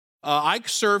I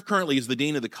serve currently as the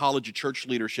Dean of the College of Church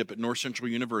Leadership at North Central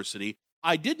University.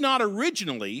 I did not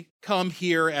originally come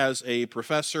here as a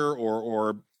professor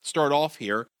or start off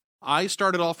here. I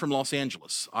started off from Los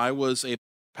Angeles. I was a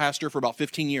pastor for about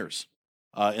 15 years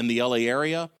in the LA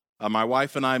area. My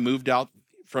wife and I moved out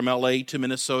from LA to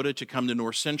Minnesota to come to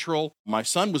North Central. My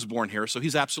son was born here, so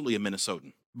he's absolutely a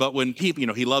Minnesotan. But when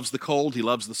people, he loves the cold, he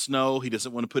loves the snow, he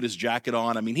doesn't want to put his jacket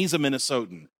on. I mean, he's a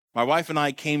Minnesotan. My wife and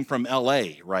I came from LA,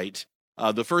 right?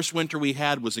 The first winter we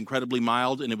had was incredibly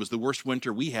mild, and it was the worst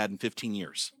winter we had in 15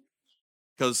 years.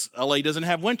 Because LA doesn't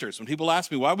have winters. When people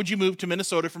ask me, why would you move to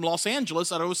Minnesota from Los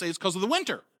Angeles? I'd always say it's because of the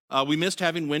winter. We missed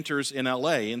having winters in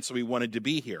LA, and so we wanted to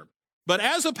be here. But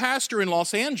as a pastor in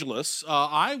Los Angeles,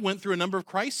 I went through a number of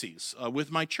crises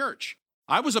with my church.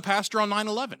 I was a pastor on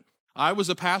 9/11. I was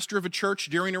a pastor of a church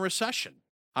during a recession.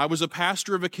 I was a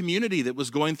pastor of a community that was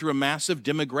going through a massive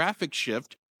demographic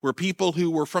shift where people who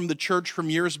were from the church from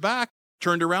years back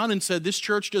turned around and said, this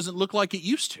church doesn't look like it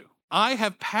used to. I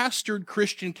have pastored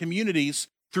Christian communities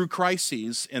through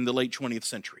crises in the late 20th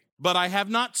century. But I have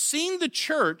not seen the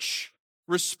church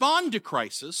respond to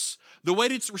crisis the way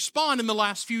it's responded in the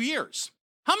last few years.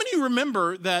 How many of you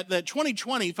remember that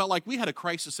 2020 felt like we had a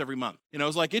crisis every month? It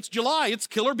was like, it's July, it's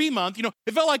Killer Bee month.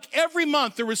 It felt like every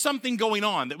month there was something going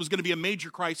on that was going to be a major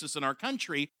crisis in our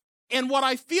country. And what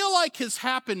I feel like has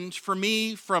happened for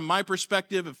me, from my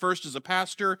perspective, at first as a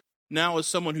pastor, now as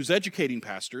someone who's educating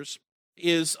pastors,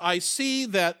 is I see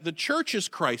that the church's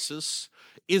crisis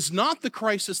is not the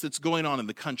crisis that's going on in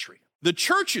the country. The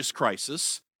church's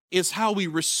crisis is how we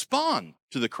respond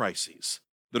to the crises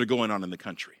that are going on in the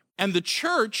country. And the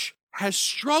church has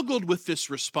struggled with this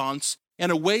response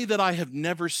in a way that I have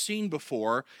never seen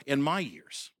before in my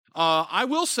years. I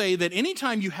will say that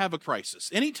anytime you have a crisis,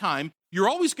 anytime, you're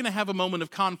always going to have a moment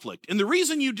of conflict. And the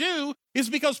reason you do is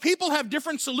because people have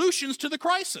different solutions to the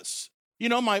crisis.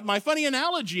 My funny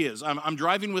analogy is I'm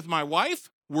driving with my wife.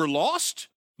 We're lost.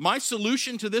 My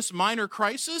solution to this minor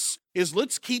crisis is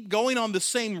let's keep going on the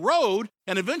same road,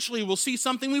 and eventually we'll see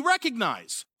something we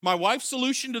recognize. My wife's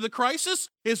solution to the crisis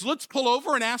is let's pull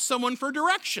over and ask someone for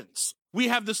directions. We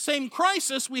have the same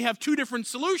crisis, we have two different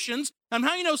solutions, and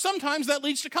sometimes that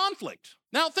leads to conflict.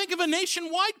 Now think of a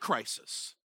nationwide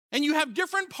crisis, and you have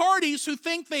different parties who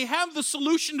think they have the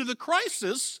solution to the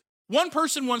crisis. One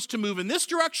person wants to move in this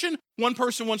direction, one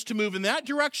person wants to move in that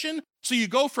direction, so you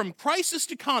go from crisis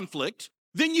to conflict.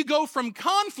 Then you go from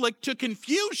conflict to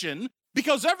confusion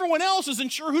because everyone else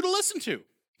isn't sure who to listen to. Have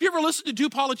you ever listened to two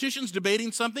politicians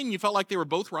debating something and you felt like they were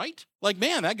both right? Like,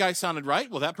 man, that guy sounded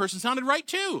right. Well, that person sounded right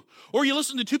too. Or you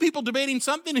listen to two people debating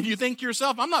something and you think to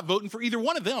yourself, I'm not voting for either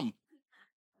one of them.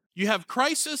 You have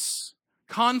crisis,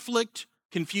 conflict,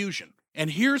 confusion.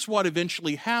 And here's what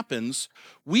eventually happens.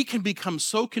 We can become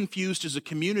so confused as a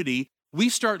community, we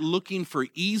start looking for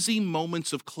easy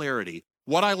moments of clarity,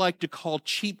 what I like to call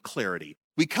cheap clarity.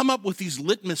 We come up with these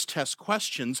litmus test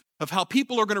questions of how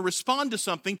people are going to respond to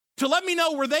something to let me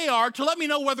know where they are, to let me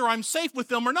know whether I'm safe with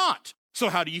them or not. So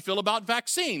how do you feel about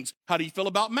vaccines? How do you feel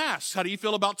about masks? How do you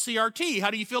feel about CRT?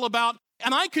 How do you feel about...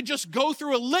 And I could just go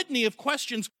through a litany of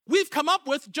questions we've come up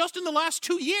with just in the last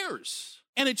 2 years.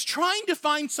 And it's trying to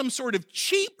find some sort of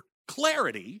cheap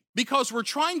clarity because we're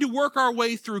trying to work our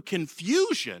way through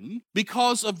confusion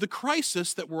because of the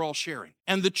crisis that we're all sharing.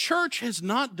 And the church has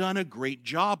not done a great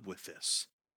job with this.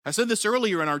 I said this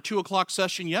earlier in our 2:00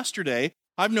 session yesterday.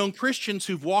 I've known Christians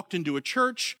who've walked into a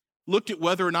church, looked at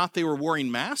whether or not they were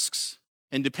wearing masks,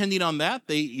 and depending on that,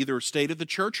 they either stayed at the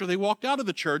church or they walked out of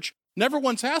the church, never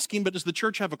once asking, but does the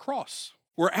church have a cross?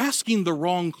 We're asking the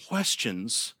wrong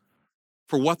questions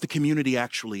for what the community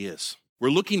actually is. We're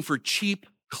looking for cheap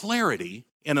clarity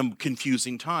in a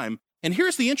confusing time. And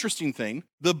here's the interesting thing.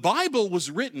 The Bible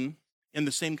was written in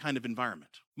the same kind of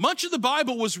environment. Much of the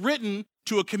Bible was written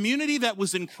to a community that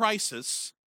was in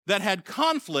crisis, that had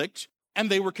conflict, and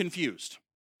they were confused.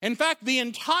 In fact, the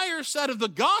entire set of the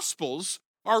Gospels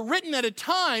are written at a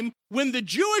time when the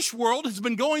Jewish world has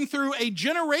been going through a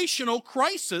generational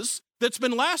crisis that's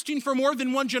been lasting for more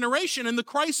than one generation, and the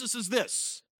crisis is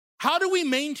this. How do we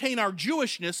maintain our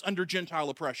Jewishness under Gentile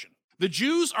oppression? The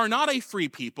Jews are not a free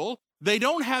people. They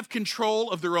don't have control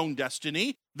of their own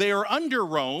destiny. They are under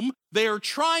Rome. They are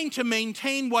trying to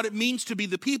maintain what it means to be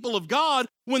the people of God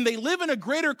when they live in a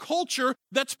greater culture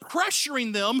that's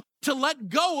pressuring them to let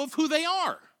go of who they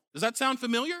are. Does that sound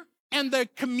familiar? And the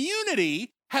community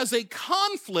has a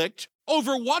conflict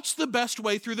over what's the best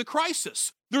way through the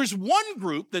crisis. There's one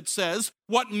group that says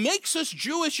what makes us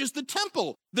Jewish is the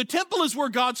temple. The temple is where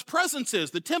God's presence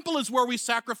is. The temple is where we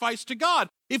sacrifice to God.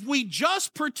 If we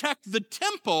just protect the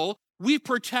temple, we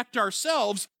protect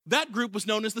ourselves. That group was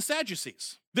known as the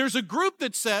Sadducees. There's a group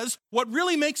that says what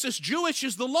really makes us Jewish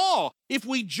is the law. If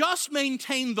we just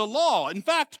maintain the law. In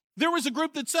fact, there was a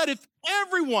group that said if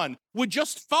everyone would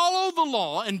just follow the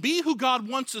law and be who God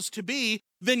wants us to be,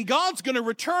 then God's going to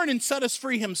return and set us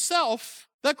free himself.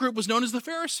 That group was known as the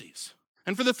Pharisees.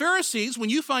 And for the Pharisees, when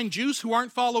you find Jews who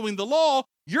aren't following the law,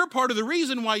 you're part of the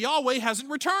reason why Yahweh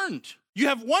hasn't returned. You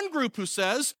have one group who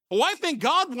says, oh, I think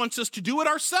God wants us to do it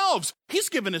ourselves. He's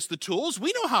given us the tools.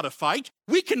 We know how to fight.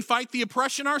 We can fight the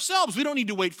oppression ourselves. We don't need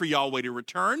to wait for Yahweh to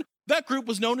return. That group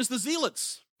was known as the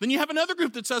Zealots. Then you have another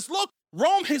group that says, look,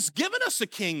 Rome has given us a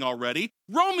king already.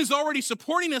 Rome is already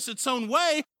supporting us its own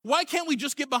way. Why can't we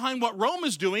just get behind what Rome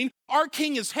is doing? Our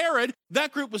king is Herod.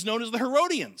 That group was known as the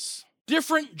Herodians.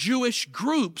 Different Jewish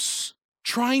groups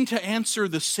trying to answer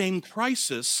the same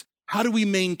crisis. How do we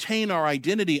maintain our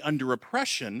identity under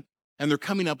oppression? And they're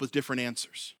coming up with different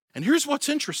answers. And here's what's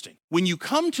interesting. When you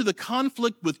come to the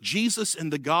conflict with Jesus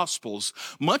and the Gospels,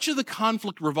 much of the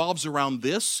conflict revolves around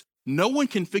this. No one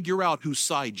can figure out whose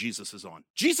side Jesus is on.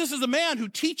 Jesus is a man who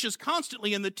teaches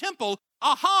constantly in the temple.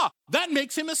 Aha, that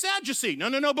makes him a Sadducee.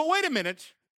 No, but wait a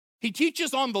minute. He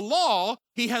teaches on the law.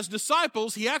 He has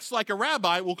disciples. He acts like a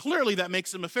rabbi. Well, clearly that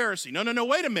makes him a Pharisee. No,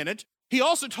 wait a minute. He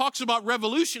also talks about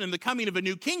revolution and the coming of a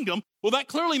new kingdom. Well, that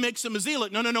clearly makes him a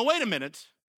zealot. No, wait a minute.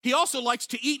 He also likes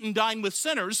to eat and dine with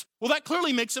sinners. Well, that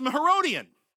clearly makes him a Herodian.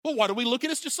 Well, why do we look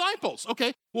at his disciples?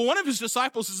 Okay, well, one of his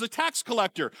disciples is a tax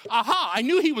collector. Aha, I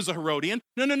knew he was a Herodian.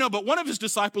 No, but one of his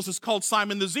disciples is called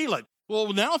Simon the Zealot.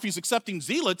 Well, now if he's accepting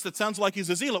zealots, that sounds like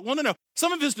he's a zealot. Well, no.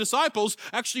 Some of his disciples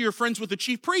actually are friends with the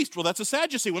chief priest. Well, that's a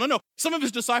Sadducee. Well, no. Some of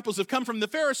his disciples have come from the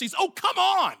Pharisees. Oh, come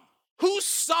on. Whose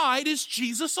side is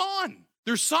Jesus on?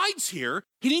 There's sides here.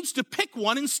 He needs to pick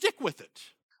one and stick with it.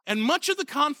 And much of the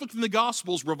conflict in the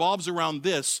Gospels revolves around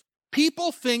this.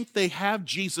 People think they have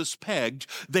Jesus pegged.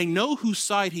 They know whose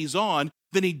side he's on.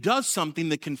 Then he does something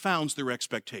that confounds their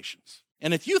expectations.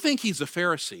 And if you think he's a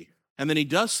Pharisee, and then he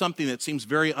does something that seems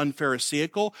very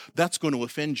unpharisaical, that's going to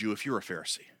offend you if you're a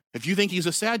Pharisee. If you think he's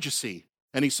a Sadducee,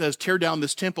 and he says, tear down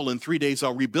this temple, in 3 days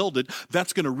I'll rebuild it,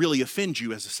 that's going to really offend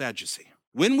you as a Sadducee.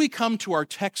 When we come to our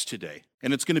text today,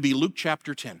 and it's going to be Luke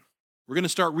chapter 10, we're going to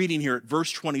start reading here at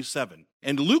verse 27.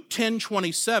 And Luke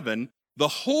 10:27, the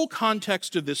whole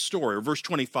context of this story, or verse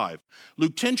 25,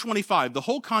 Luke 10:25, the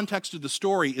whole context of the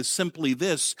story is simply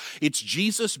this. It's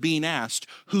Jesus being asked,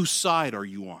 whose side are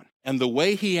you on? And the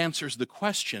way he answers the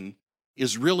question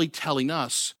is really telling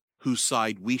us whose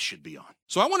side we should be on.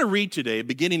 So I want to read today,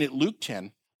 beginning at Luke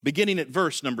 10, beginning at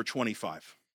verse number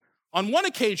 25. On one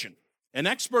occasion, an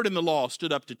expert in the law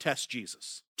stood up to test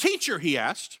Jesus. Teacher, he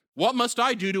asked, what must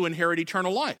I do to inherit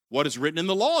eternal life? What is written in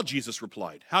the law? Jesus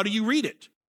replied. How do you read it?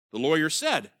 The lawyer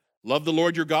said, love the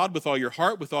Lord your God with all your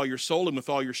heart, with all your soul, and with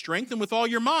all your strength, and with all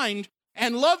your mind,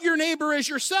 and love your neighbor as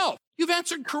yourself. You've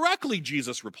answered correctly,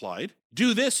 Jesus replied.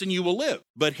 Do this and you will live.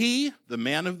 But he, the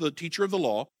man of the teacher of the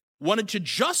law, wanted to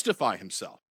justify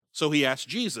himself. So he asked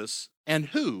Jesus, and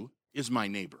who is my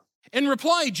neighbor? In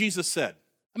reply, Jesus said,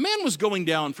 a man was going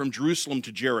down from Jerusalem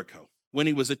to Jericho when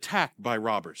he was attacked by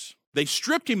robbers. They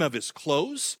stripped him of his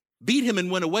clothes, beat him,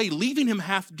 and went away, leaving him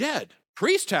half dead.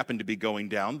 Priest happened to be going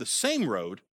down the same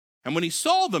road, and when he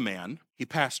saw the man, he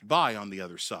passed by on the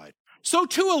other side. So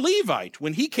too a Levite,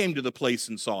 when he came to the place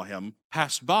and saw him,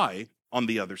 passed by on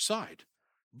the other side.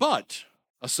 But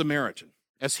a Samaritan,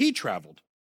 as he traveled,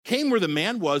 came where the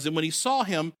man was, and when he saw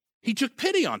him, he took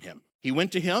pity on him. He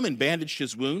went to him and bandaged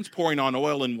his wounds, pouring on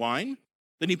oil and wine.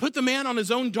 Then he put the man on his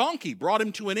own donkey, brought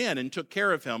him to an inn, and took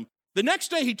care of him. The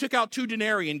next day he took out 2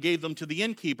 denarii and gave them to the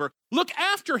innkeeper. Look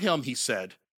after him, he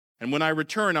said, and when I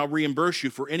return, I'll reimburse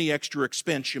you for any extra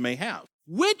expense you may have.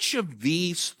 Which of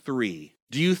these 3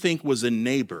 do you think was a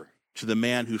neighbor to the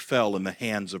man who fell in the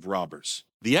hands of robbers?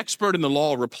 The expert in the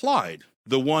law replied,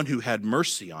 the one who had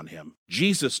mercy on him.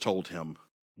 Jesus told him,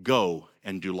 go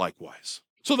and do likewise.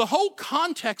 So the whole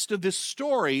context of this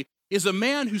story is a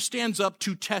man who stands up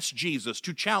to test Jesus,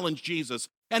 to challenge Jesus.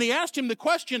 And he asked him the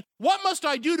question, what must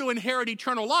I do to inherit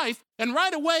eternal life? And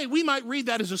right away, we might read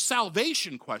that as a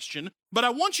salvation question, but I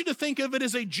want you to think of it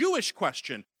as a Jewish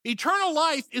question. Eternal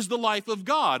life is the life of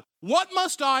God. What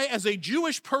must I, as a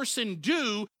Jewish person,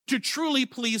 do to truly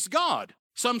please God?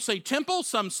 Some say temple,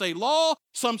 some say law,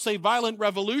 some say violent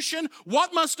revolution.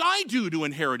 What must I do to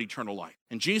inherit eternal life?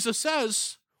 And Jesus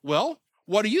says, well,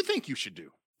 what do you think you should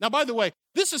do? Now, by the way,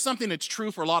 this is something that's true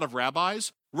for a lot of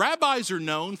rabbis. Rabbis are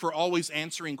known for always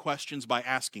answering questions by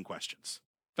asking questions.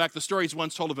 In fact, the story is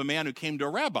once told of a man who came to a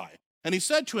rabbi, and he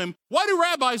said to him, why do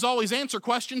rabbis always answer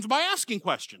questions by asking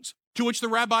questions? To which the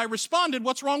rabbi responded,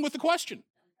 what's wrong with the question?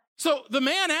 So the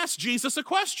man asked Jesus a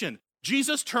question.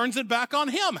 Jesus turns it back on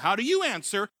him. How do you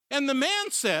answer? And the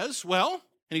man says, well,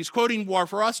 and he's quoting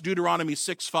for us Deuteronomy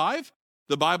 6:5.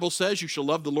 The Bible says you shall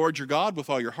love the Lord your God with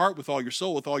all your heart, with all your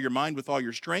soul, with all your mind, with all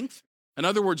your strength. In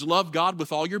other words, love God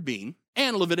with all your being.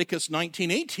 And Leviticus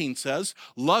 19:18 says,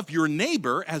 love your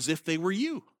neighbor as if they were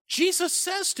you. Jesus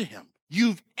says to him,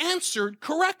 you've answered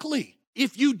correctly.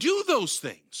 If you do those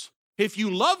things, if you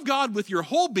love God with your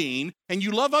whole being and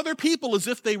you love other people as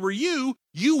if they were you,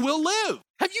 you will live.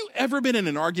 Have you ever been in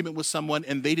an argument with someone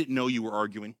and they didn't know you were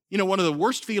arguing? You know, one of the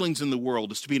worst feelings in the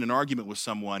world is to be in an argument with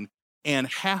someone and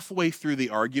halfway through the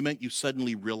argument, you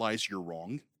suddenly realize you're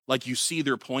wrong. Like you see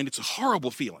their point. It's a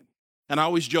horrible feeling. And I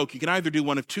always joke, you can either do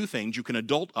one of two things. You can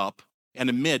adult up and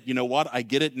admit, you know what, I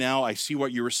get it now. I see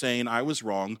what you were saying. I was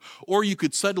wrong. Or you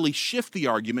could suddenly shift the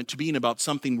argument to being about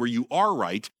something where you are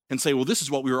right and say, well, this is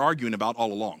what we were arguing about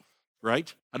all along,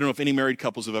 right? I don't know if any married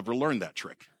couples have ever learned that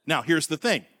trick. Now, here's the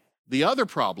thing. The other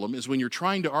problem is when you're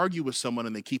trying to argue with someone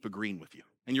and they keep agreeing with you.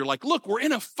 And you're like, look, we're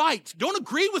in a fight. Don't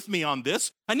agree with me on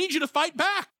this. I need you to fight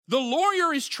back. The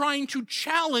lawyer is trying to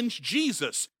challenge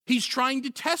Jesus. He's trying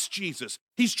to test Jesus.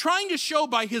 He's trying to show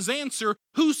by his answer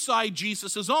whose side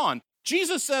Jesus is on.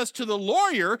 Jesus says to the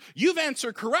lawyer, you've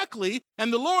answered correctly,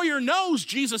 and the lawyer knows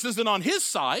Jesus isn't on his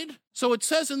side. So it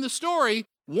says in the story,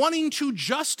 wanting to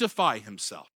justify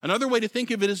himself. Another way to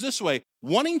think of it is this way,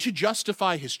 wanting to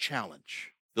justify his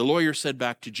challenge. The lawyer said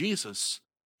back to Jesus,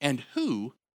 and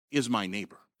who is my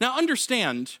neighbor? Now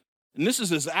understand, and this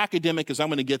is as academic as I'm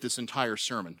going to get this entire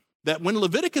sermon, that when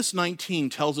Leviticus 19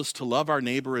 tells us to love our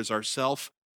neighbor as ourselves,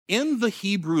 in the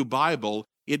Hebrew Bible,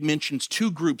 it mentions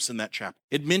two groups in that chapter.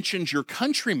 It mentions your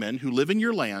countrymen who live in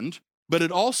your land, but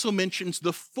it also mentions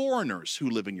the foreigners who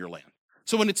live in your land.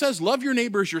 So when it says love your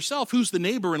neighbor as yourself, who's the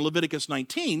neighbor in Leviticus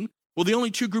 19? Well, the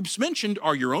only two groups mentioned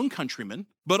are your own countrymen,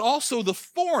 but also the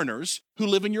foreigners who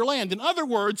live in your land. In other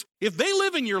words, if they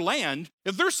live in your land,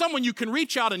 if there's someone you can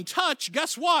reach out and touch,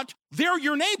 guess what? They're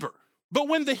your neighbor. But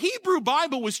when the Hebrew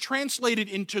Bible was translated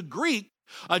into Greek,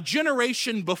 a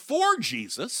generation before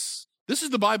Jesus, this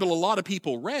is the Bible a lot of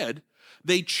people read,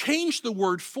 they changed the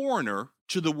word foreigner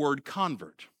to the word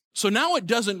convert. So now it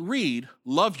doesn't read,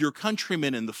 love your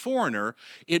countrymen and the foreigner.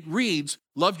 It reads,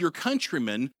 love your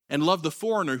countrymen and love the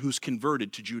foreigner who's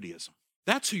converted to Judaism.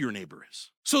 That's who your neighbor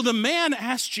is. So the man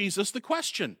asked Jesus the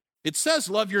question. It says,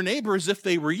 love your neighbor as if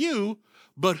they were you,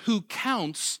 but who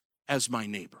counts as my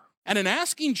neighbor? And in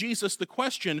asking Jesus the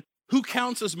question, who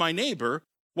counts as my neighbor,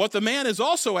 what the man is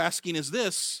also asking is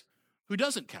this, who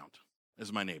doesn't count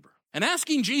as my neighbor? And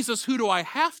asking Jesus, who do I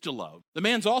have to love? The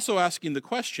man's also asking the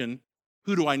question,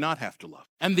 who do I not have to love?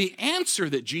 And the answer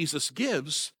that Jesus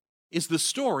gives is the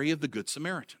story of the Good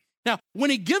Samaritan. Now, when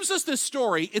he gives us this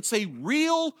story, it's a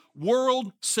real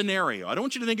world scenario. I don't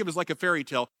want you to think of it as like a fairy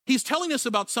tale. He's telling us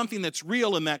about something that's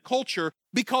real in that culture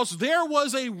because there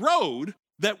was a road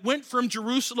that went from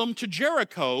Jerusalem to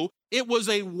Jericho. It was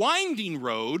a winding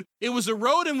road. It was a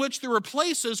road in which there were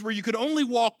places where you could only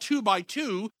walk 2 by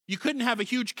 2. You couldn't have a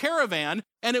huge caravan.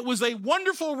 And it was a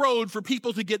wonderful road for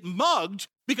people to get mugged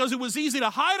because it was easy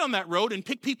to hide on that road and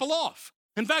pick people off.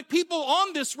 In fact, people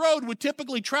on this road would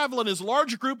typically travel in as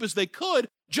large a group as they could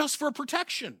just for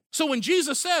protection. So when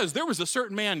Jesus says there was a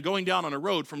certain man going down on a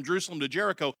road from Jerusalem to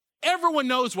Jericho, everyone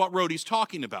knows what road he's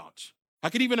talking about. I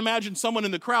could even imagine someone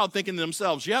in the crowd thinking to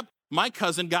themselves, yep, my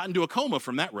cousin got into a coma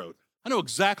from that road. I know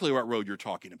exactly what road you're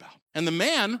talking about. And the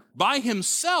man by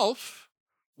himself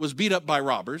was beat up by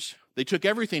robbers. They took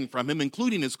everything from him,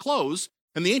 including his clothes.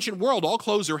 In the ancient world, all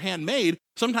clothes are handmade.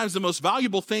 Sometimes the most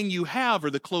valuable thing you have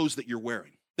are the clothes that you're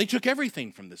wearing. They took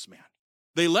everything from this man.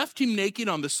 They left him naked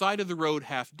on the side of the road,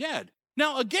 half dead.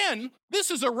 Now, again, this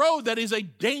is a road that is a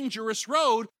dangerous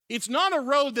road. It's not a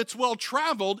road that's well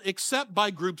traveled except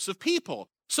by groups of people.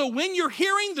 So when you're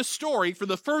hearing the story for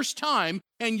the first time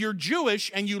and you're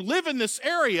Jewish and you live in this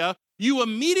area, you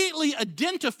immediately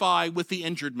identify with the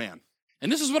injured man.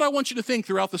 And this is what I want you to think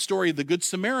throughout the story of the Good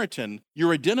Samaritan.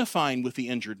 You're identifying with the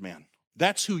injured man.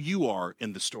 That's who you are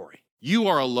in the story. You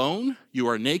are alone, you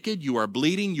are naked, you are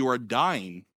bleeding, you are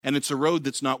dying, and it's a road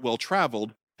that's not well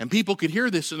traveled. And people could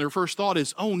hear this and their first thought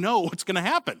is, oh no, what's going to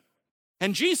happen?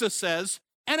 And Jesus says,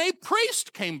 and a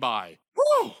priest came by.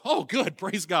 Woo! Oh, good,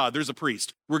 praise God, there's a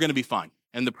priest. We're going to be fine.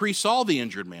 And the priest saw the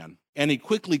injured man, and he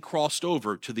quickly crossed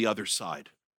over to the other side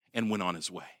and went on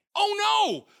his way.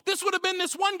 Oh no, this would have been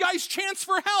this one guy's chance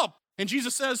for help. And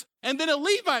Jesus says, and then a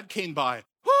Levite came by.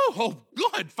 Whew, oh,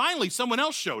 good, finally someone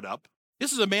else showed up.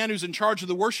 This is a man who's in charge of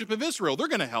the worship of Israel. They're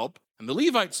going to help. And the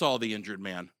Levite saw the injured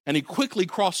man, and he quickly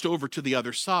crossed over to the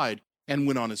other side and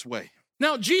went on his way.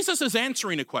 Now, Jesus is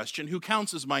answering a question, who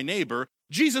counts as my neighbor,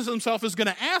 Jesus himself is going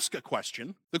to ask a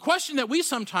question. The question that we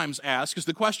sometimes ask is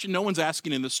the question no one's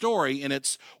asking in the story, and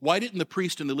it's, why didn't the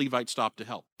priest and the Levite stop to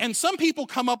help? And some people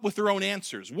come up with their own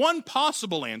answers. One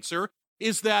possible answer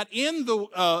is that in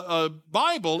the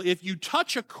Bible, if you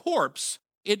touch a corpse,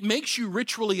 it makes you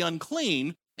ritually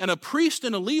unclean, and a priest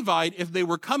and a Levite, if they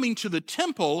were coming to the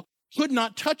temple, could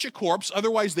not touch a corpse,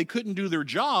 otherwise they couldn't do their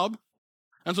job.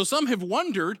 And so some have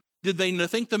wondered, did they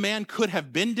think the man could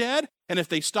have been dead? And if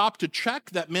they stopped to check,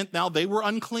 that meant now they were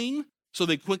unclean, so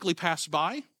they quickly passed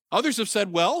by? Others have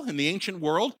said, well, in the ancient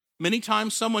world, many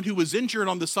times someone who was injured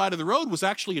on the side of the road was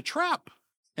actually a trap.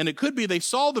 And it could be they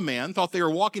saw the man, thought they were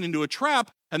walking into a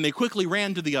trap, and they quickly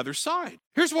ran to the other side.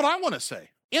 Here's what I want to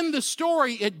say. In the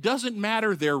story, it doesn't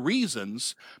matter their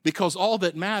reasons, because all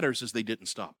that matters is they didn't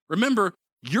stop. Remember,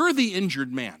 you're the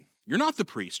injured man. You're not the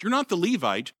priest. You're not the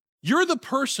Levite. You're the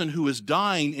person who is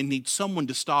dying and needs someone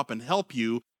to stop and help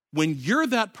you. When you're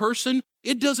that person,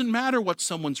 it doesn't matter what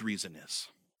someone's reason is.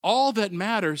 All that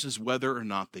matters is whether or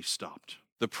not they stopped.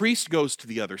 The priest goes to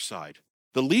the other side.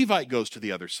 The Levite goes to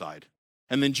the other side.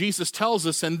 And then Jesus tells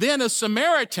us, and then a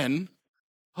Samaritan,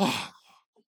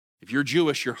 if you're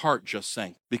Jewish, your heart just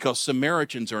sank, because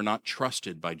Samaritans are not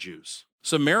trusted by Jews.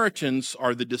 Samaritans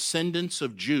are the descendants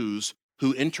of Jews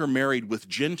who intermarried with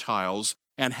Gentiles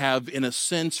and have, in a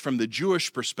sense, from the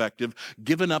Jewish perspective,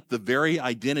 given up the very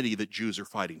identity that Jews are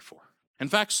fighting for. In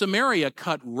fact, Samaria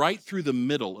cut right through the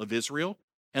middle of Israel,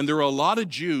 and there are a lot of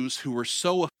Jews who were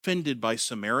so offended by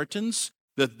Samaritans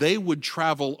that they would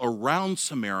travel around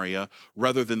Samaria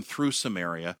rather than through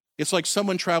Samaria. It's like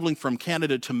someone traveling from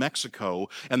Canada to Mexico,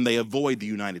 and they avoid the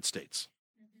United States.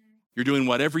 You're doing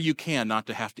whatever you can not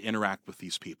to have to interact with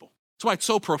these people. That's why it's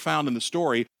so profound in the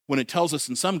story when it tells us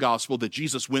in some gospel that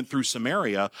Jesus went through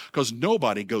Samaria, because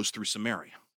nobody goes through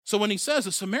Samaria. So when he says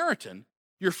a Samaritan,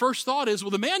 your first thought is,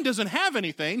 well, the man doesn't have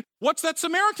anything. What's that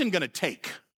Samaritan going to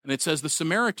take? And it says the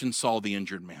Samaritan saw the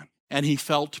injured man, and he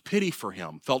felt pity for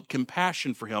him, felt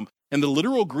compassion for him. In the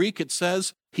literal Greek, it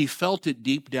says he felt it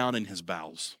deep down in his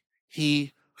bowels.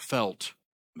 He felt,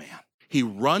 man. He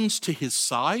runs to his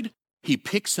side. He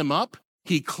picks him up.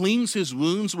 He cleans his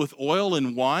wounds with oil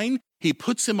and wine. He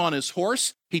puts him on his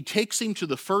horse. He takes him to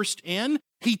the first inn.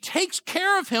 He takes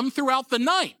care of him throughout the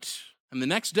night. And the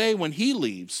next day when he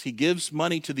leaves, he gives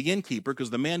money to the innkeeper because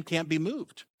the man can't be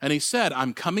moved. And he said,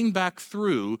 I'm coming back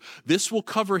through. This will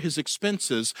cover his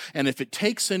expenses. And if it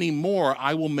takes any more,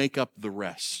 I will make up the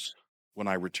rest when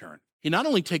I return. He not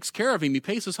only takes care of him, he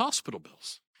pays his hospital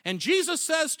bills. And Jesus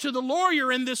says to the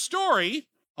lawyer in this story,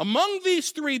 among these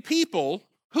three people,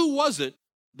 who was it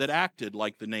that acted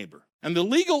like the neighbor? And the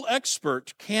legal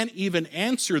expert can't even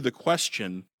answer the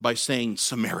question by saying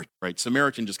Samaritan, right?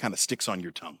 Samaritan just kind of sticks on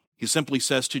your tongue. He simply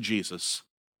says to Jesus,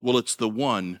 well, it's the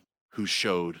one who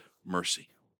showed mercy.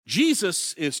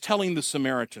 Jesus is telling the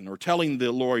Samaritan, or telling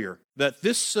the lawyer, that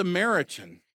this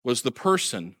Samaritan was the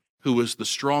person who was the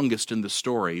strongest in the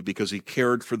story because he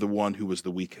cared for the one who was the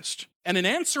weakest. And in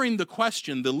answering the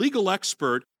question, the legal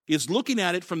expert is looking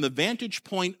at it from the vantage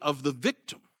point of the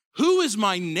victim. Who is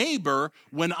my neighbor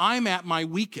when I'm at my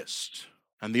weakest?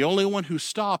 And the only one who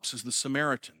stops is the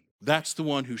Samaritan. That's the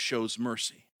one who shows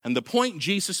mercy. And the point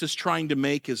Jesus is trying to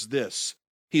make is this.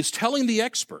 He's telling the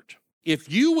expert, if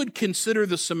you would consider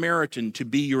the Samaritan to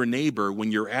be your neighbor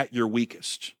when you're at your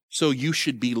weakest, so you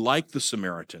should be like the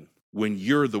Samaritan when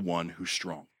you're the one who's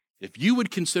strong. If you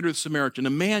would consider the Samaritan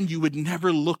a man you would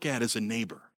never look at as a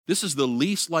neighbor, this is the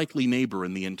least likely neighbor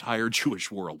in the entire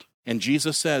Jewish world. And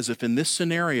Jesus says, if in this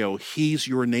scenario, he's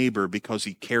your neighbor because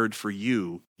he cared for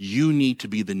you, you need to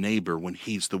be the neighbor when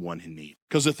he's the one in need.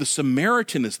 Because if the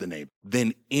Samaritan is the neighbor,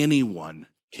 then anyone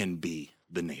can be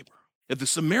the neighbor. If the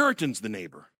Samaritan's the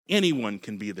neighbor, anyone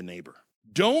can be the neighbor.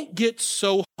 Don't get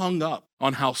so hung up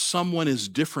on how someone is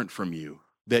different from you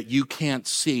that you can't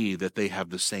see that they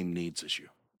have the same needs as you.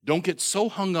 Don't get so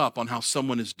hung up on how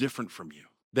someone is different from you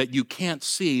that you can't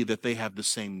see that they have the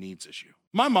same needs as you.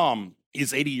 My mom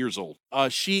is 80 years old.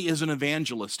 She is an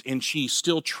evangelist, and she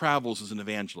still travels as an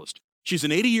evangelist. She's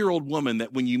an 80-year-old woman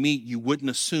that when you meet, you wouldn't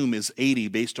assume is 80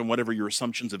 based on whatever your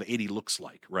assumptions of 80 looks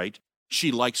like, right?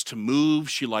 She likes to move.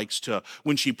 She likes to,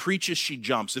 when she preaches, she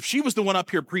jumps. If she was the one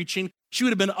up here preaching, she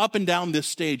would have been up and down this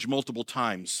stage multiple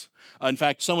times. In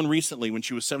fact, someone recently, when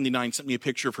she was 79, sent me a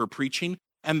picture of her preaching,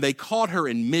 and they caught her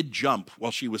in mid-jump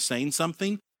while she was saying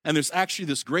something. And there's actually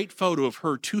this great photo of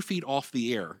her 2 feet off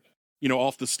the air,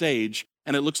 off the stage,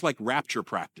 and it looks like rapture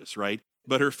practice, right?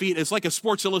 But her feet, it's like a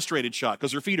Sports Illustrated shot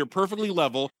because her feet are perfectly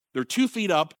level. They're 2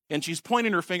 feet up, and she's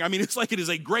pointing her finger. I mean, it's like it is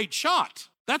a great shot.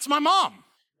 That's my mom.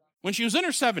 When she was in her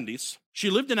 70s,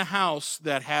 she lived in a house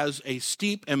that has a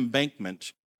steep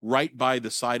embankment right by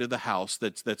the side of the house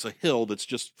that's a hill that's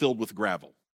just filled with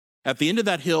gravel. At the end of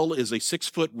that hill is a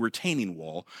 6-foot retaining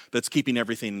wall that's keeping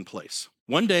everything in place.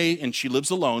 One day, and she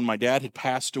lives alone, my dad had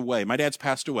passed away. My dad's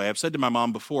passed away. I've said to my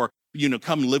mom before,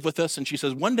 come live with us. And she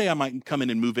says, one day I might come in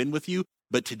and move in with you,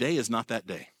 but today is not that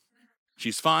day.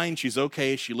 She's fine. She's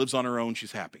okay. She lives on her own.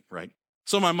 She's happy, right?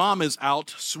 So my mom is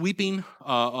out sweeping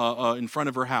in front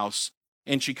of her house,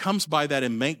 and she comes by that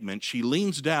embankment. She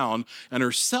leans down, and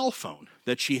her cell phone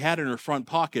that she had in her front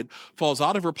pocket falls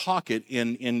out of her pocket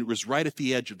and was right at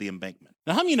the edge of the embankment.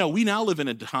 Now, how many know we now live in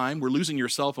a time where losing your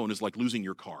cell phone is like losing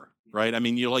your car, right? I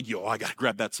mean, you're like, I got to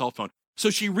grab that cell phone. So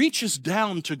she reaches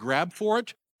down to grab for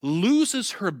it,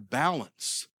 loses her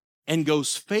balance, and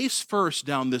goes face first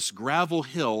down this gravel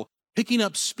hill, picking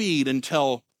up speed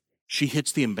until she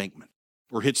hits the embankment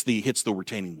or hits the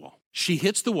retaining wall. She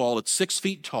hits the wall. It's 6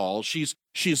 feet tall. She's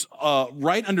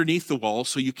right underneath the wall,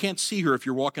 so you can't see her if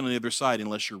you're walking on the other side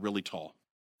unless you're really tall.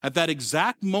 At that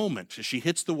exact moment, as she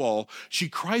hits the wall, she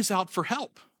cries out for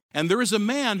help. And there is a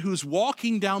man who's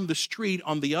walking down the street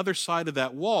on the other side of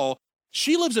that wall.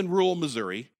 She lives in rural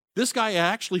Missouri. This guy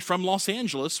actually from Los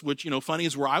Angeles, which, funny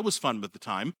is where I was from at the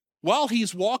time. While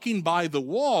he's walking by the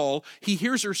wall, he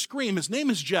hears her scream. His name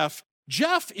is Jeff.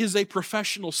 Jeff is a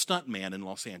professional stuntman in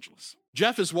Los Angeles.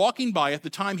 Jeff is walking by. At the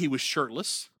time, he was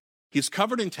shirtless. He's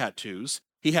covered in tattoos.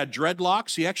 He had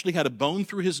dreadlocks. He actually had a bone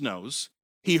through his nose.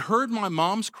 He heard my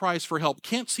mom's cries for help.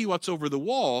 Can't see what's over the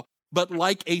wall, but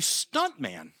like a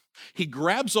stuntman, he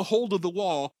grabs a hold of the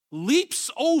wall,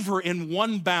 leaps over in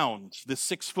one bound, this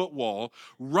 6-foot wall,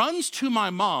 runs to my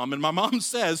mom. And my mom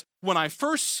says, when I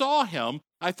first saw him,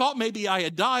 I thought maybe I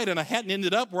had died and I hadn't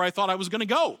ended up where I thought I was going to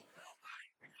go.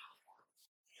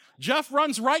 Jeff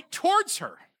runs right towards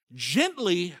her,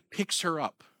 gently picks her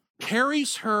up,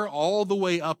 carries her all the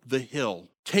way up the hill,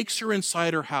 takes her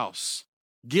inside her house,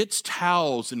 gets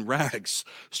towels and rags,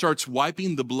 starts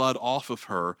wiping the blood off of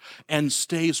her, and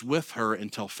stays with her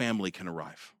until family can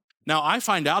arrive. Now, I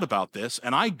find out about this,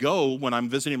 and I go when I'm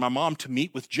visiting my mom to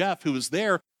meet with Jeff, who is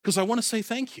there, because I want to say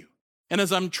thank you. And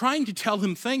as I'm trying to tell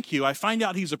him thank you, I find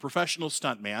out he's a professional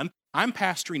stuntman. I'm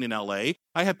pastoring in LA.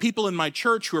 I have people in my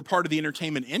church who are part of the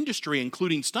entertainment industry,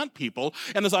 including stunt people.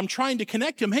 And as I'm trying to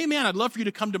connect him, hey man, I'd love for you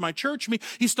to come to my church.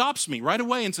 He stops me right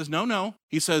away and says, no.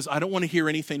 He says, I don't want to hear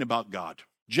anything about God.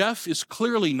 Jeff is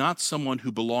clearly not someone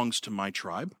who belongs to my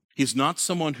tribe. He's not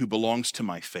someone who belongs to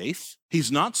my faith.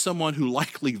 He's not someone who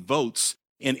likely votes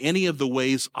in any of the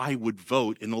ways I would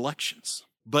vote in elections.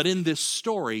 But in this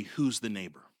story, who's the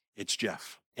neighbor? It's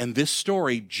Jeff. And this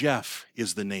story, Jeff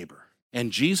is the neighbor.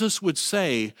 And Jesus would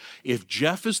say, if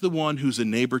Jeff is the one who's a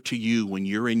neighbor to you when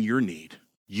you're in your need,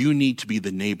 you need to be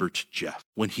the neighbor to Jeff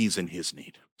when he's in his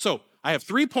need. So I have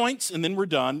 3 points and then we're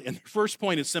done. And the first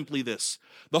point is simply this.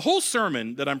 The whole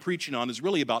sermon that I'm preaching on is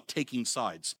really about taking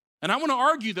sides. And I want to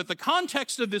argue that the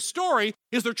context of this story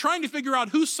is they're trying to figure out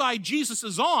whose side Jesus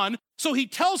is on. So he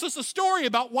tells us a story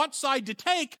about what side to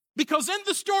take, because in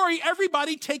the story,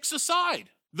 everybody takes a side.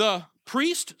 The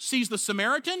priest sees the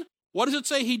Samaritan. What does it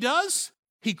say he does?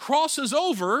 He crosses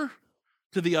over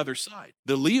to the other side.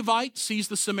 The Levite sees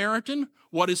the Samaritan.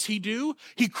 What does he do?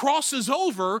 He crosses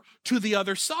over to the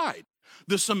other side.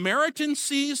 The Samaritan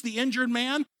sees the injured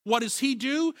man. What does he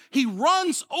do? He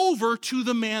runs over to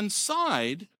the man's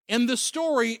side. In the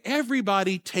story,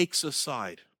 everybody takes a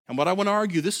side. And what I want to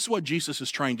argue, this is what Jesus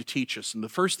is trying to teach us. And the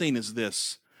first thing is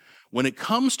this. When it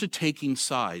comes to taking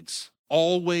sides,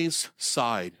 always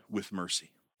side with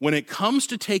mercy. When it comes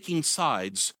to taking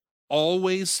sides,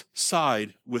 always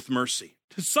side with mercy.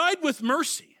 To side with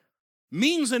mercy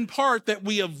means in part that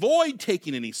we avoid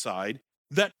taking any side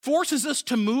that forces us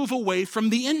to move away from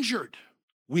the injured.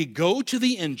 We go to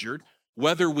the injured,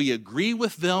 whether we agree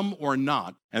with them or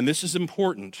not, and this is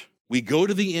important. We go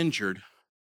to the injured,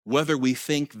 whether we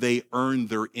think they earn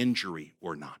their injury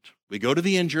or not. We go to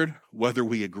the injured, whether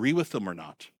we agree with them or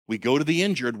not. We go to the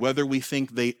injured, whether we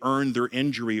think they earn their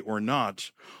injury or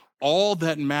not. All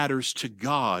that matters to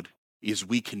God is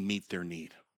we can meet their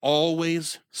need.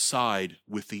 Always side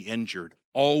with the injured.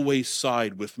 Always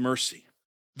side with mercy.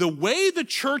 The way the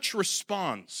church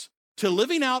responds to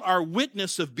living out our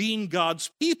witness of being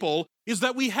God's people is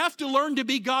that we have to learn to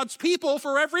be God's people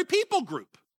for every people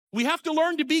group. We have to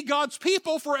learn to be God's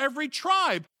people for every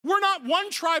tribe. We're not one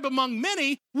tribe among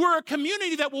many. We're a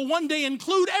community that will one day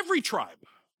include every tribe.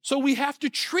 So we have to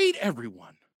treat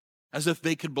everyone as if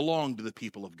they could belong to the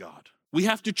people of God. We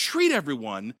have to treat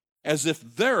everyone as if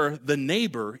they're the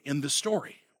neighbor in the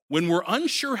story. When we're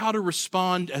unsure how to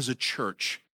respond as a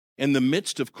church in the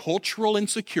midst of cultural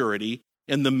insecurity,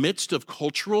 in the midst of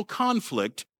cultural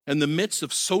conflict, in the midst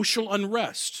of social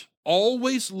unrest,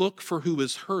 Always look for who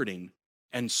is hurting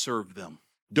and serve them.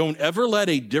 Don't ever let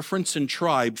a difference in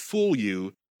tribe fool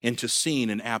you into seeing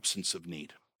an absence of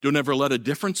need. Don't ever let a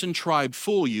difference in tribe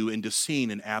fool you into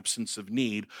seeing an absence of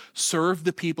need. Serve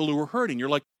the people who are hurting. You're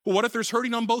like, well, what if there's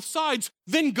hurting on both sides?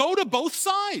 Then go to both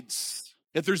sides.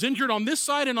 If there's injured on this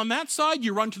side and on that side,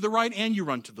 you run to the right and you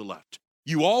run to the left.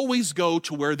 You always go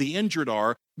to where the injured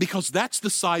are because that's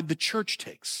the side the church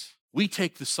takes. We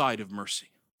take the side of mercy.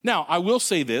 Now, I will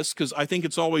say this because I think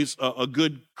it's always a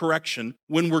good correction.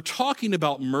 When we're talking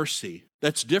about mercy,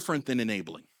 that's different than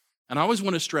enabling. And I always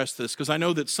want to stress this because I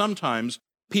know that sometimes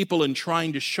people in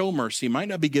trying to show mercy might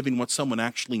not be giving what someone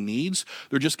actually needs.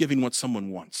 They're just giving what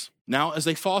someone wants. Now, as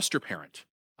a foster parent,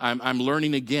 I'm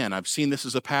learning again. I've seen this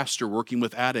as a pastor working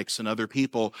with addicts and other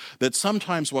people, that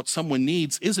sometimes what someone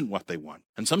needs isn't what they want.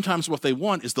 And sometimes what they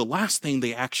want is the last thing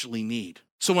they actually need.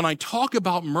 So when I talk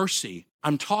about mercy,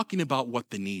 I'm talking about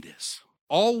what the need is.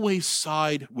 Always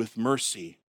side with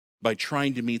mercy by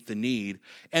trying to meet the need.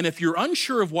 And if you're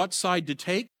unsure of what side to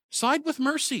take, side with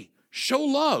mercy. Show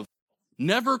love.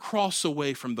 Never cross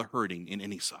away from the hurting in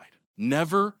any side.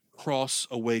 Never cross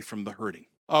away from the hurting.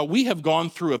 We have gone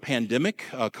through a pandemic.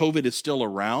 COVID is still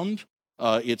around.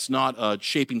 It's not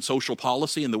shaping social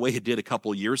policy in the way it did a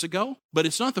couple years ago, but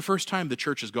it's not the first time the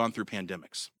church has gone through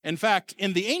pandemics. In fact,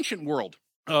 in the ancient world,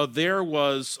 there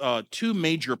was two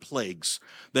major plagues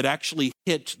that actually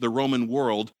hit the Roman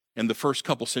world in the first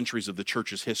couple centuries of the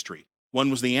church's history. One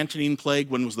was the Antonine plague,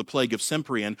 one was the plague of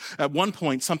Cyprian. At one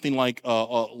point, something like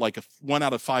 1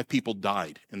 out of 5 people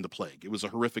died in the plague. It was a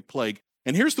horrific plague.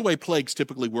 And here's the way plagues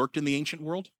typically worked in the ancient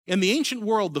world. In the ancient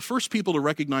world, the first people to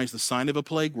recognize the sign of a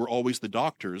plague were always the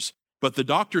doctors, but the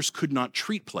doctors could not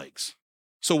treat plagues.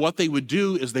 So what they would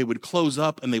do is they would close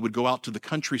up and they would go out to the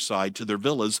countryside, to their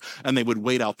villas, and they would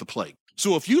wait out the plague.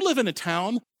 So if you live in a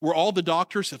town where all the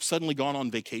doctors have suddenly gone on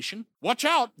vacation, watch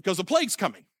out because the plague's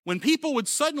coming. When people would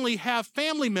suddenly have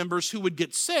family members who would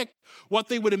get sick, what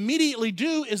they would immediately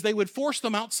do is they would force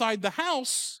them outside the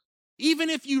house. Even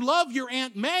if you love your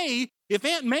Aunt May, if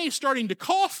Aunt May's starting to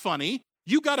cough funny,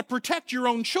 you got to protect your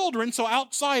own children, so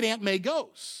outside Aunt May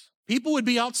goes. People would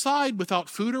be outside without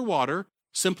food or water,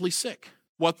 simply sick.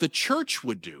 What the church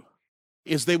would do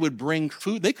is they would bring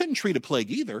food. They couldn't treat a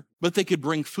plague either, but they could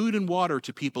bring food and water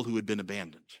to people who had been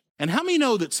abandoned. And how many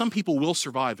know that some people will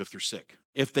survive if they're sick,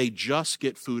 if they just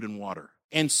get food and water?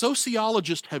 And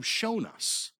sociologists have shown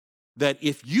us that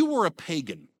if you were a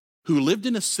pagan who lived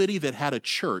in a city that had a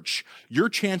church, your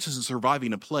chances of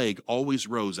surviving a plague always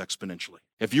rose exponentially.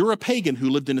 If you're a pagan who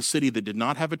lived in a city that did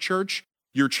not have a church,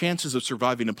 your chances of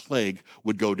surviving a plague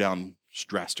would go down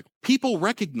drastically. People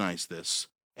recognize this,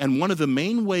 and one of the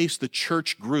main ways the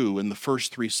church grew in the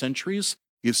first 3 centuries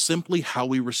is simply how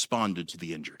we responded to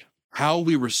the injured. How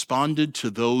we responded to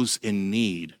those in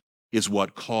need is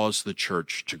what caused the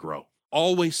church to grow.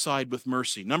 Always side with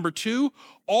mercy. Number 2,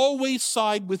 always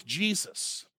side with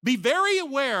Jesus. Be very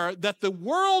aware that the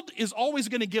world is always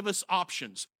going to give us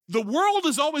options. The world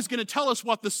is always going to tell us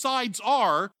what the sides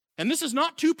are, and this is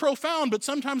not too profound, but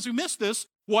sometimes we miss this.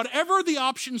 Whatever the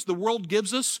options the world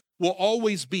gives us will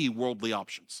always be worldly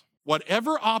options.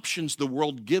 Whatever options the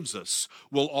world gives us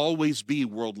will always be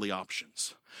worldly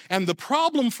options. And the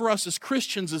problem for us as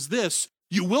Christians is this: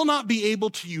 you will not be able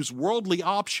to use worldly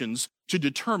options to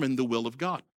determine the will of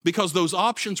God, because those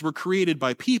options were created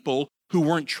by people who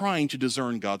weren't trying to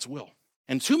discern God's will.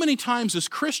 And too many times as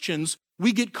Christians,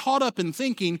 we get caught up in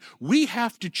thinking we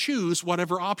have to choose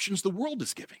whatever options the world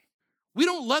is giving. We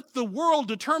don't let the world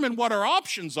determine what our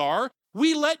options are.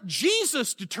 We let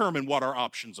Jesus determine what our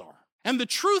options are. And the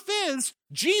truth is,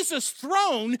 Jesus'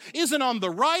 throne isn't on the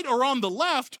right or on the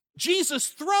left. Jesus'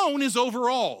 throne is over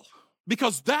all,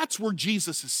 because that's where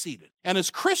Jesus is seated. And as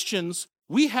Christians,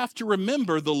 we have to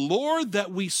remember the Lord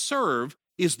that we serve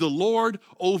is the Lord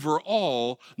over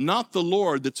all, not the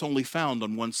Lord that's only found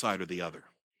on one side or the other.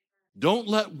 Don't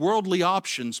let worldly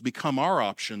options become our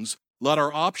options. Let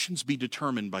our options be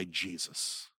determined by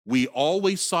Jesus. We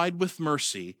always side with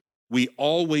mercy. We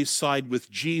always side with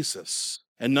Jesus.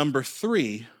 And number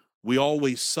 3, we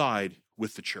always side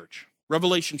with the church.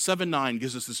 Revelation 7:9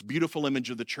 gives us this beautiful image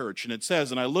of the church. And it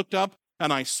says, "And I looked up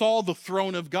and I saw the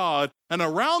throne of God, and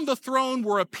around the throne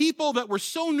were a people that were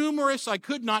so numerous I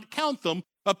could not count them,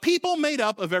 a people made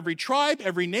up of every tribe,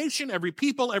 every nation, every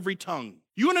people, every tongue."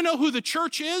 You want to know who the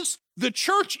church is? The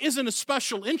church isn't a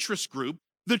special interest group.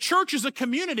 The church is a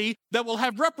community that will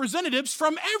have representatives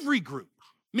from every group,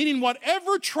 meaning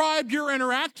whatever tribe you're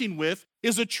interacting with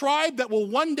is a tribe that will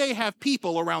one day have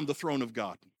people around the throne of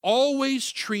God.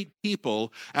 Always treat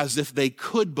people as if they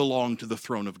could belong to the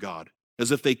throne of God,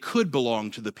 as if they could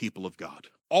belong to the people of God.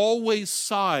 always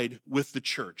side with the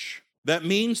church. That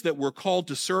means that we're called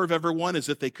to serve everyone as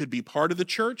if they could be part of the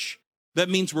church. That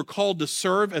means we're called to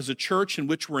serve as a church in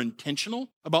which we're intentional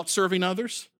about serving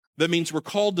others. That means we're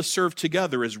called to serve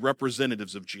together as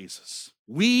representatives of Jesus.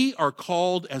 We are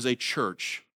called as a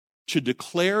church to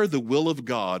declare the will of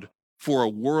God for a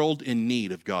world in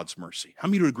need of God's mercy. How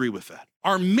many of you agree with that?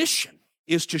 Our mission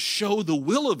is to show the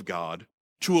will of God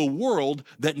to a world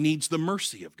that needs the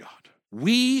mercy of God.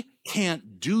 We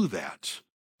can't do that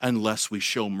unless we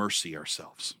show mercy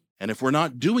ourselves. And if we're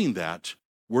not doing that,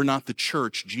 we're not the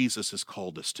church Jesus has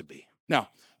called us to be. Now,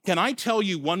 can I tell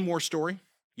you one more story?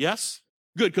 Yes?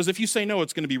 Good, because if you say no,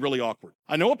 it's going to be really awkward.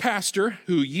 I know a pastor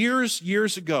who years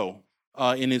ago,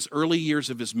 in his early years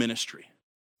of his ministry,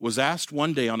 was asked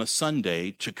one day on a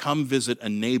Sunday to come visit a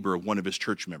neighbor of one of his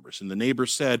church members. And the neighbor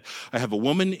said, I have a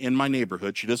woman in my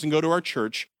neighborhood. She doesn't go to our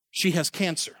church. She has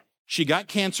cancer. She got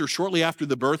cancer shortly after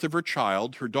the birth of her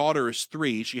child. Her daughter is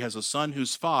 3. She has a son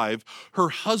who's 5. Her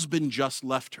husband just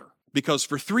left her because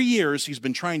for 3 years, he's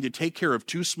been trying to take care of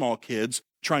 2 small kids,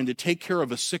 trying to take care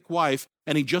of a sick wife,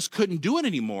 and he just couldn't do it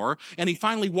anymore. And he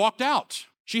finally walked out.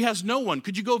 She has no one.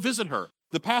 Could you go visit her?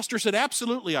 The pastor said,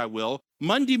 absolutely, I will.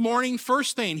 Monday morning,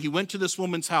 first thing, he went to this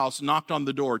woman's house and knocked on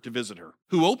the door to visit her.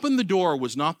 Who opened the door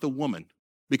was not the woman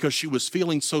because she was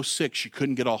feeling so sick she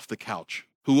couldn't get off the couch.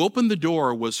 Who opened the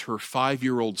door was her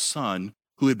 5-year-old son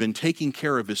who had been taking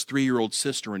care of his 3-year-old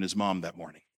sister and his mom that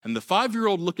morning. And the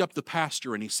 5-year-old looked up the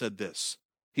pastor and he said this.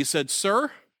 He said,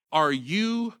 sir, are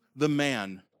you the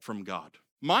man from God?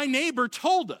 My neighbor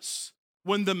told us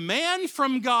when the man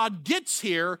from God gets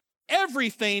here,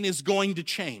 everything is going to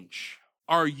change.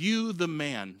 Are you the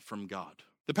man from God?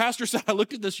 The pastor said, I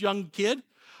looked at this young kid.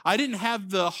 I didn't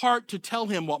have the heart to tell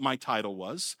him what my title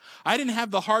was. I didn't have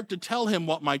the heart to tell him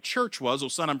what my church was. Oh,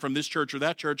 son, I'm from this church or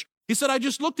that church. He said, I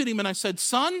just looked at him and I said,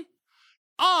 son,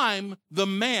 I'm the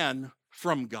man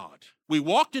from God. We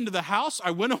walked into the house. I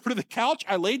went over to the couch.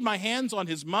 I laid my hands on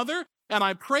his mother and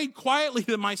I prayed quietly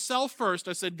to myself first.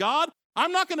 I said, God,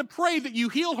 I'm not going to pray that you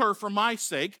heal her for my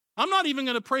sake. I'm not even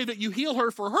going to pray that you heal her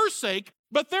for her sake.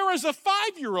 But there is a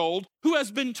 5-year-old who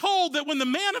has been told that when the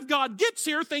man of God gets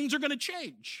here, things are going to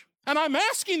change. And I'm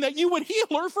asking that you would heal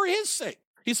her for his sake.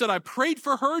 He said, I prayed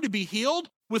for her to be healed.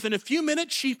 Within a few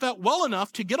minutes, she felt well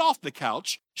enough to get off the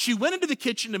couch. She went into the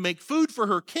kitchen to make food for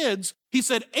her kids. He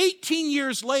said, 18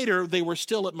 years later, they were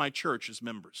still at my church as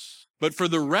members. But for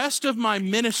the rest of my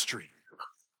ministry,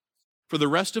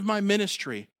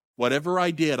 whatever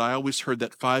I did, I always heard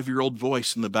that 5-year-old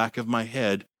voice in the back of my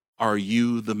head, are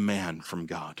you the man from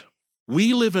God?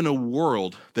 We live in a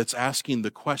world that's asking the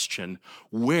question,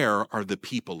 where are the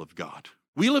people of God?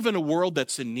 We live in a world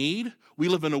that's in need. We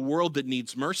live in a world that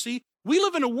needs mercy. We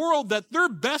live in a world that their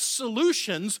best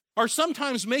solutions are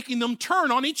sometimes making them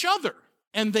turn on each other.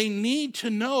 And they need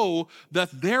to know that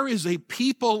there is a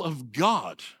people of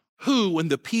God who, when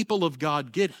the people of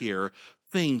God get here,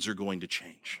 things are going to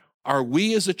change. Are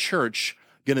we as a church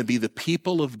going to be the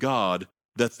people of God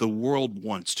that the world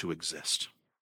wants to exist?